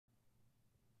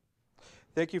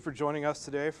Thank you for joining us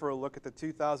today for a look at the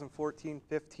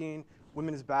 2014-15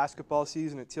 women's basketball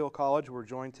season at Thiel College. We're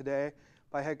joined today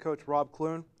by head coach Rob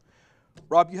Clune.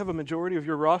 Rob, you have a majority of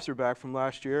your roster back from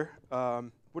last year.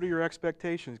 What are your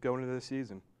expectations going into this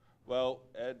season? Well,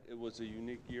 Ed, it was a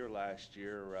unique year last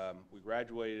year. We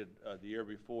graduated the year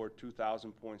before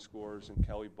 2,000-point scorers in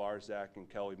Kelly Barzak and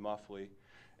Kelly Muffley.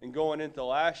 And going into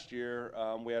last year,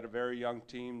 we had a very young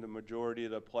team. The majority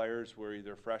of the players were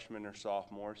either freshmen or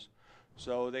sophomores.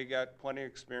 So they got plenty of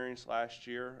experience last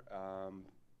year,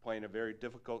 playing a very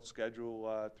difficult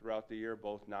schedule throughout the year,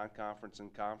 both non-conference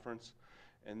and conference.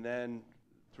 And then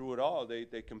through it all,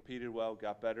 they competed well,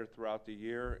 got better throughout the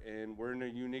year, and we're in a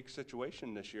unique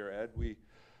situation this year, Ed.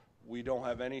 We don't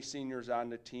have any seniors on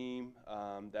the team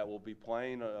that will be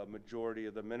playing a majority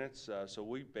of the minutes, so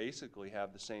we basically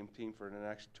have the same team for the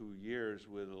next 2 years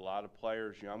with a lot of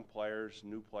players, young players,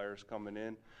 new players coming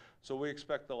in. So we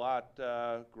expect a lot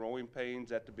growing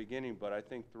pains at the beginning, but I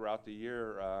think throughout the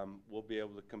year we'll be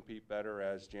able to compete better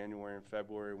as January and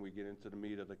February we get into the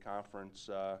meat of the conference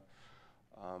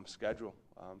schedule.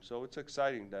 So it's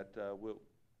exciting that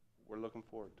we're looking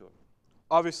forward to it.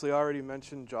 Obviously, I already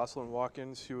mentioned Jocelyn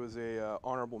Watkins, who was a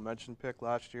honorable mention pick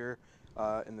last year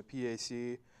in the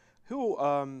PAC. Who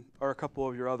are a couple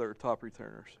of your other top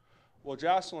returners? Well,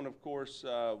 Jocelyn, of course,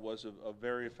 was a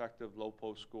very effective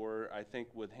low-post scorer. I think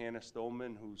with Hannah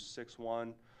Stolman, who's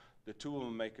 6'1", the two of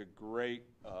them make a great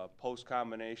post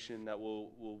combination that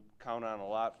we'll count on a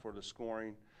lot for the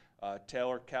scoring.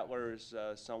 Taylor Kettler is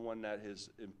someone that has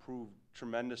improved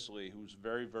tremendously, who's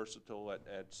very versatile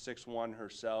at 6'1"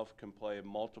 herself, can play in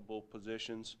multiple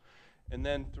positions. And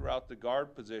then throughout the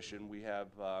guard position, we have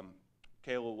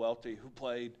Kayla Welty, who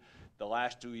played the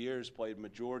last 2 years, played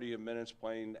majority of minutes,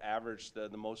 averaged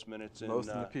the most minutes in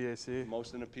the PAC.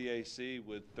 Most in the PAC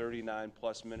with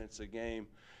 39+ minutes a game.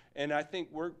 And I think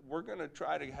we're going to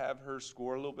try to have her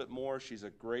score a little bit more. She's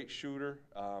a great shooter.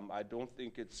 I don't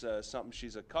think it's something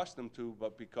she's accustomed to,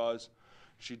 but because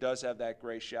she does have that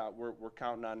great shot, we're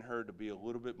counting on her to be a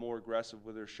little bit more aggressive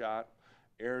with her shot.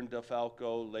 Erin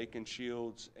DeFalco, Lakin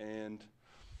Shields, and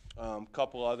a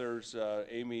couple others,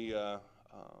 Amy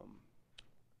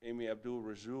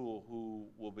Abdul-Razul, who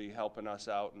will be helping us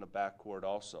out in the backcourt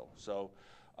also. So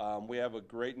we have a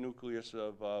great nucleus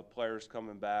of players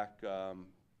coming back,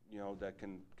 that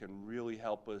can really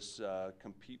help us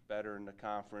compete better in the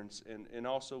conference. And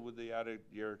also with the added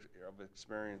year of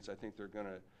experience, I think they're going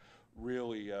to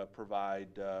really provide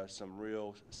some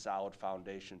real solid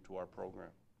foundation to our program.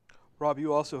 Rob,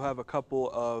 you also have a couple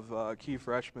of key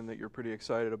freshmen that you're pretty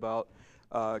excited about.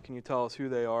 Can you tell us who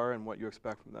they are and what you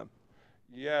expect from them?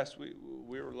 Yes, we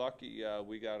were lucky.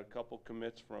 We got a couple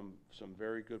commits from some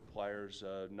very good players.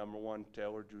 Number one,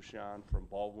 Taylor Duchan from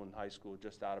Baldwin High School,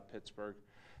 just out of Pittsburgh.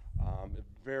 A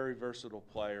very versatile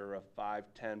player, a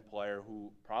 5'10" player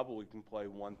who probably can play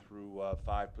 1 through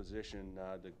 5 position,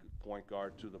 the point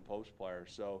guard to the post player.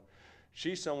 So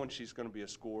she's going to be a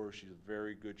scorer. She's a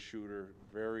very good shooter,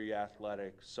 very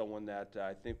athletic, someone that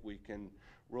I think we can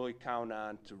really count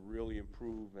on to really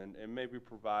improve and maybe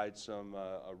provide some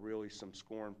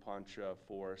scoring punch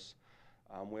for us.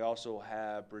 We also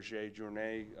have Brigitte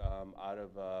Journet out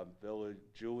of Villa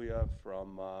Julia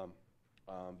from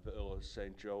Villa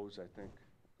St. Joe's, I think.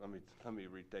 Let me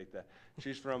retake that.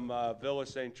 She's from Villa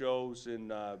St. Joe's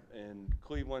in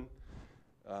Cleveland.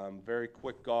 Very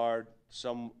quick guard.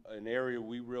 An area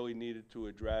we really needed to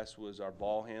address was our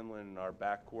ball handling and our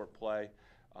backcourt play.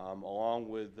 Along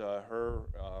with her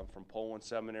from Poland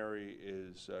Seminary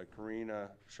is Karina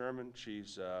Sherman.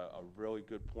 She's a really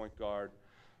good point guard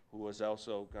who is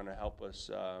also going to help us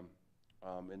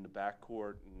in the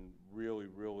backcourt and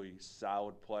really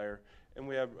solid player. And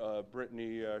we have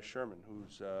Brittany Sherman,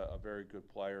 who's a very good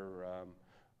player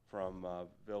from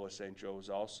Villa St. Joe's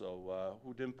also,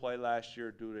 who didn't play last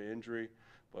year due to injury,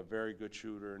 but very good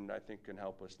shooter and I think can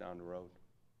help us down the road.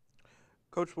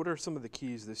 Coach, what are some of the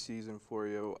keys this season for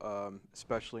you,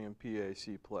 especially in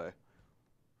PAC play?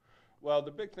 Well,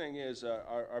 the big thing is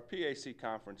our PAC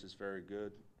conference is very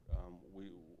good.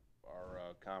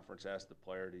 Our conference has the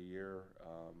player of the year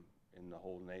in the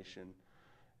whole nation,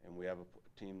 and we have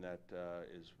a team that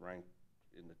is ranked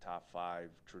in the top 5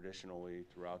 traditionally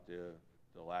throughout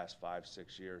the last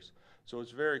 5-6 years. So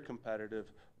it's very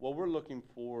competitive. What we're looking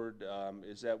forward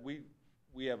is that we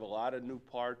have a lot of new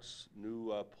parts,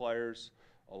 new players,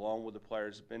 along with the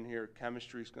players that have been here.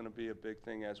 Chemistry is going to be a big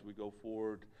thing as we go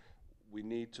forward. We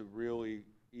need to really,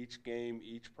 each game,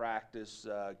 each practice,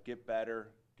 get better,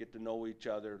 get to know each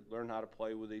other, learn how to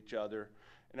play with each other.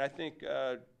 And I think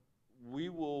we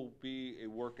will be a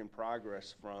work in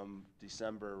progress from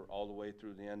December all the way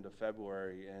through the end of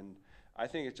February. And I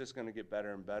think it's just going to get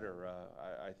better and better.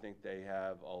 I think they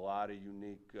have a lot of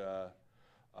unique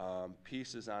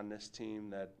pieces on this team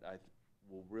that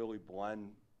will really blend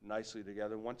nicely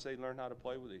together once they learn how to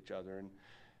play with each other. And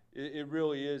it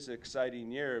really is an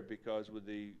exciting year because with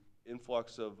the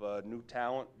influx of new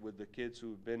talent, with the kids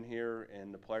who've been here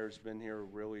and the players who've been here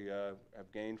really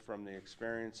have gained from the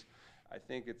experience, I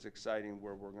think it's exciting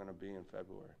where we're going to be in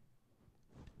February.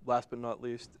 Last but not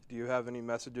least, do you have any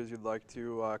messages you'd like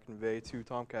to convey to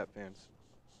Tomcat fans?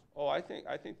 Oh, I think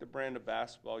the brand of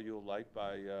basketball you'll like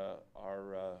by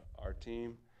our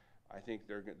team. I think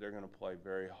they're going to play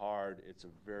very hard. It's a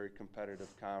very competitive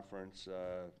conference.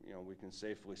 You know, we can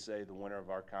safely say the winner of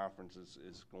our conference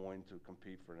is going to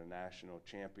compete for the national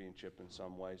championship in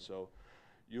some way. So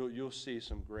you'll see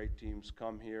some great teams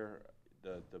come here.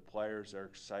 The players are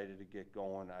excited to get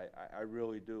going. I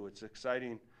really do. It's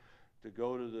exciting to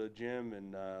go to the gym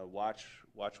and watch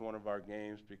one of our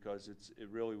games because it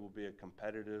really will be a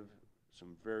competitive,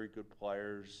 some very good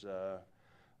players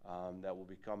that will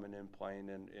be coming in playing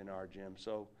in our gym.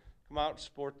 So come out and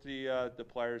support the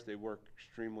players. They work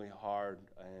extremely hard,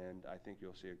 and I think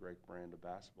you'll see a great brand of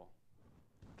basketball.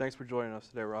 Thanks for joining us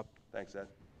today, Rob. Thanks, Ed.